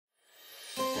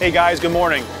Hey guys, good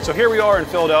morning. So here we are in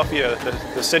Philadelphia,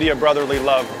 the city of brotherly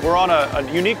love. We're on a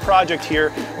unique project here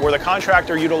where the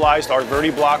contractor utilized our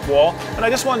Verti-Block wall, and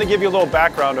I just wanted to give you a little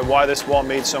background of why this wall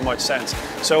made so much sense.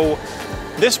 So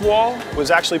this wall was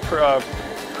actually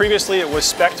previously it was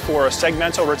spec'd for a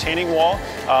segmental retaining wall,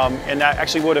 and that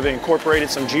actually would have incorporated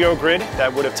some geogrid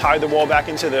that would have tied the wall back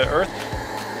into the earth.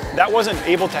 That wasn't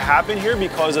able to happen here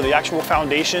because of the actual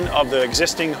foundation of the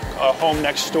existing home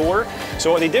next door.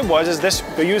 So what they did was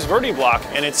they used Verti-Block,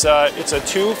 and it's a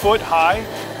 2 foot high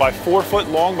by 4 foot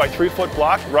long by 3 foot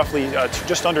block, roughly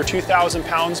just under 2,000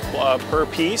 pounds per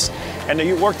piece. And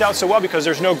it worked out so well because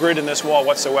there's no grid in this wall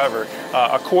whatsoever.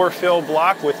 A core fill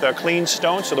block with a clean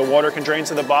stone so the water can drain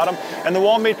to the bottom. And the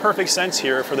wall made perfect sense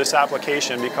here for this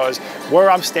application because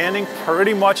where I'm standing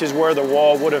pretty much is where the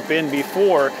wall would have been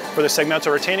before for the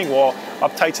segmental retaining wall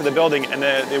up tight to the building, and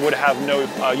they would have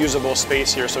no usable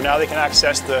space here. So now they can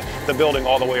access the building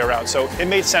all the way around. So it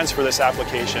made sense for this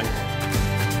application.